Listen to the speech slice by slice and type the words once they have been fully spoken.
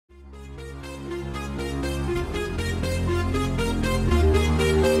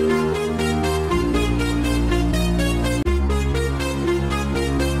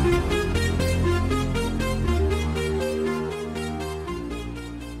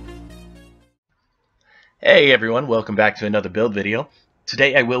Hey everyone, welcome back to another build video.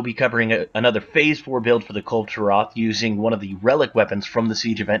 Today I will be covering another Phase 4 build for the Kulve Taroth using one of the relic weapons from the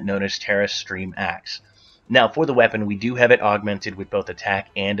siege event known as Taroth Axe. Now for the weapon, we do have it augmented with both attack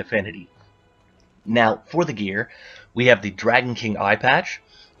and affinity. Now for the gear, we have the Dragon King Eye Patch,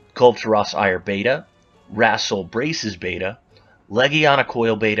 Kulve Taroth's Ire Beta, Wrathsoul Braces Beta, Legiana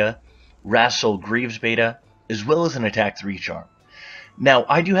Coil Beta, Wrathsoul Greaves Beta, as well as an Attack 3 charm. Now,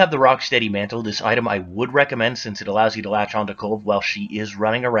 I do have the Rocksteady Mantle. This item I would recommend since it allows you to latch onto Kulve while she is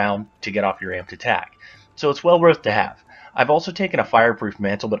running around to get off your amped attack. So it's well worth to have. I've also taken a Fireproof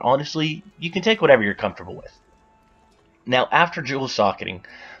Mantle, but honestly, you can take whatever you're comfortable with. Now, after Jewel Socketing,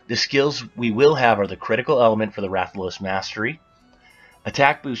 the skills we will have are the Critical Element for the Rathalos Mastery,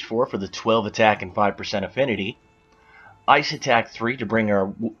 Attack Boost 4 for the 12 attack and 5% affinity, Ice Attack 3 to bring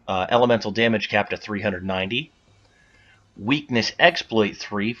our elemental damage cap to 390, Weakness Exploit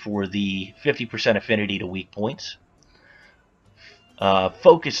 3 for the 50% affinity to weak points.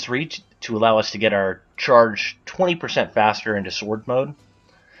 Focus 3 to allow us to get our charge 20% faster into sword mode.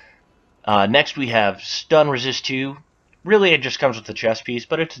 Next we have Stun Resist 2. Really it just comes with the chest piece,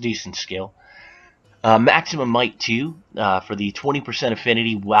 but it's a decent skill. Maximum Might 2 for the 20%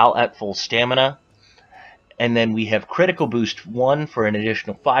 affinity while at full stamina. And then we have Critical Boost 1 for an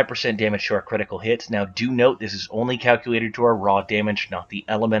additional 5% damage to our critical hits. Now do note this is only calculated to our raw damage, not the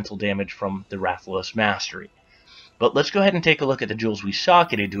elemental damage from the Rathalos Mastery. But let's go ahead and take a look at the jewels we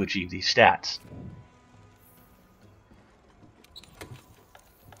socketed to achieve these stats.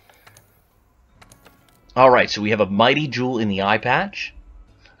 Alright, so we have a Mighty Jewel in the eye patch,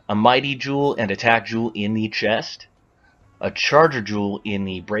 a Mighty Jewel and Attack Jewel in the chest, a Charger Jewel in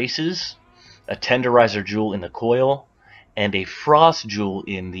the braces, a Tenderizer Jewel in the coil, and a Frost Jewel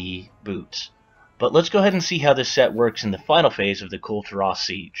in the boots. But let's go ahead and see how this set works in the final phase of the Kulve Taroth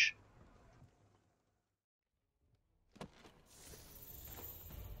siege.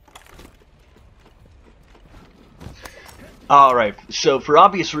 Alright, so for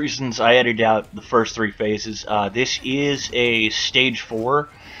obvious reasons I edited out the first three phases. This is a stage 4,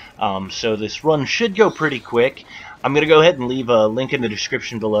 so this run should go pretty quick. I'm going to go ahead and leave a link in the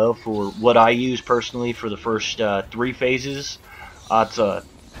description below for what I use personally for the first 3 phases. It's a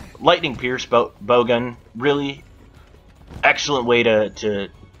Lightning Pierce bowgun, really excellent way to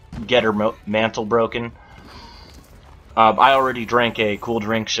get her mantle broken. I already drank a cool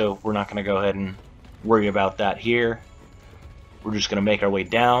drink, so we're not going to go ahead and worry about that here. We're just going to make our way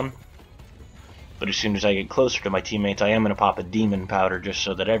down. But as soon as I get closer to my teammates, I am going to pop a Demon Powder just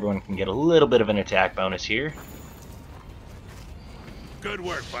so that everyone can get a little bit of an attack bonus here. Good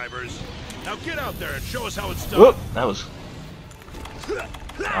work, Fibers. Now get out there and show us how it's done. Whoop, that was...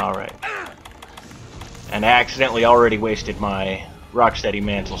 Alright. And I accidentally already wasted my Rocksteady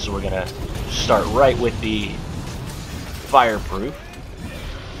Mantle, so we're going to start right with the Fireproof.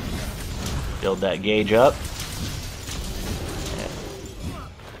 Build that gauge up.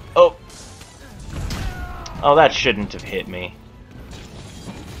 Oh! Oh, that shouldn't have hit me.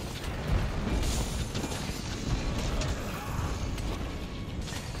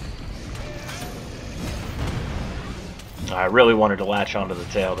 I really wanted to latch onto the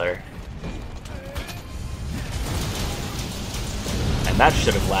tail there. And that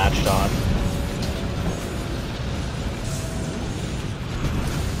should have latched on.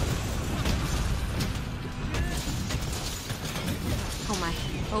 Oh my.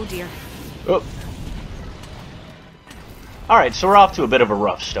 Oh dear. Oh. Alright, so we're off to a bit of a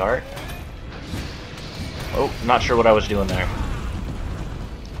rough start. Oh, not sure what I was doing there.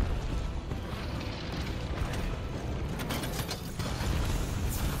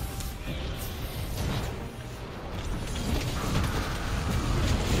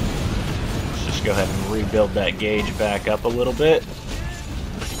 Go ahead and rebuild that gauge back up a little bit.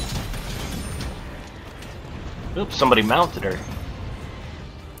 Oops, somebody mounted her.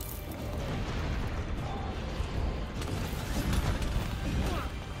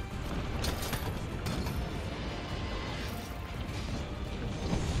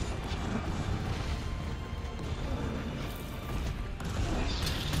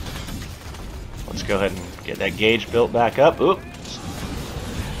 Let's go ahead and get that gauge built back up. Oops.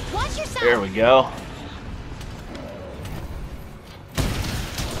 There we go.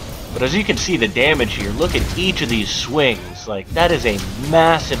 But as you can see the damage here, look at each of these swings. Like, that is a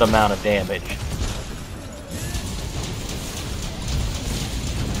massive amount of damage.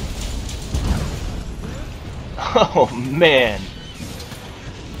 Oh, man.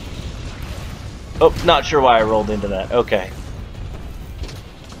 Oh, not sure why I rolled into that. Okay.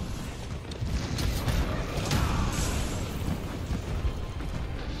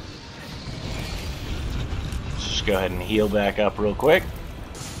 just go ahead and heal back up real quick.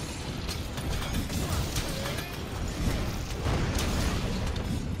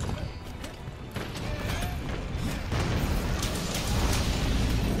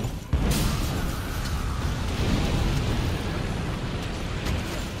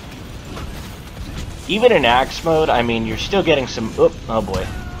 Even in Axe mode, I mean, you're still getting some... oh boy.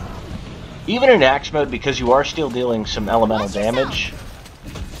 Even in Axe mode, because you are still dealing some elemental damage...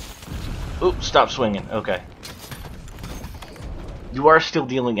 Oop, stop swinging. Okay. You are still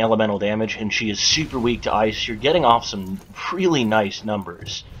dealing elemental damage, and she is super weak to ice. You're getting off some really nice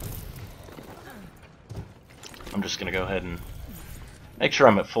numbers. I'm just going to go ahead and make sure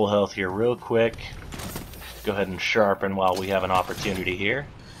I'm at full health here real quick. Go ahead and sharpen while we have an opportunity here.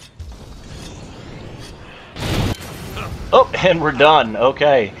 Oh, and we're done.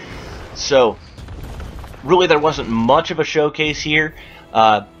 Okay. So, really there wasn't much of a showcase here.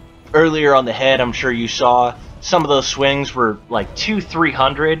 Earlier on the head, I'm sure you saw some of those swings were like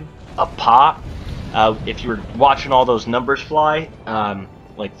 200-300 a pop. If you were watching all those numbers fly,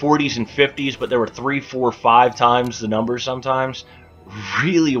 like 40s and 50s, but there were 3, 4, 5 times the numbers sometimes.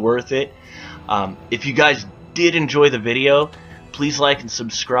 Really worth it. If you guys did enjoy the video, please like and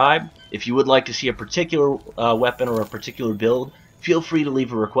subscribe. If you would like to see a particular weapon or a particular build, feel free to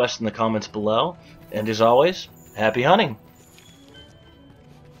leave a request in the comments below. And as always, happy hunting!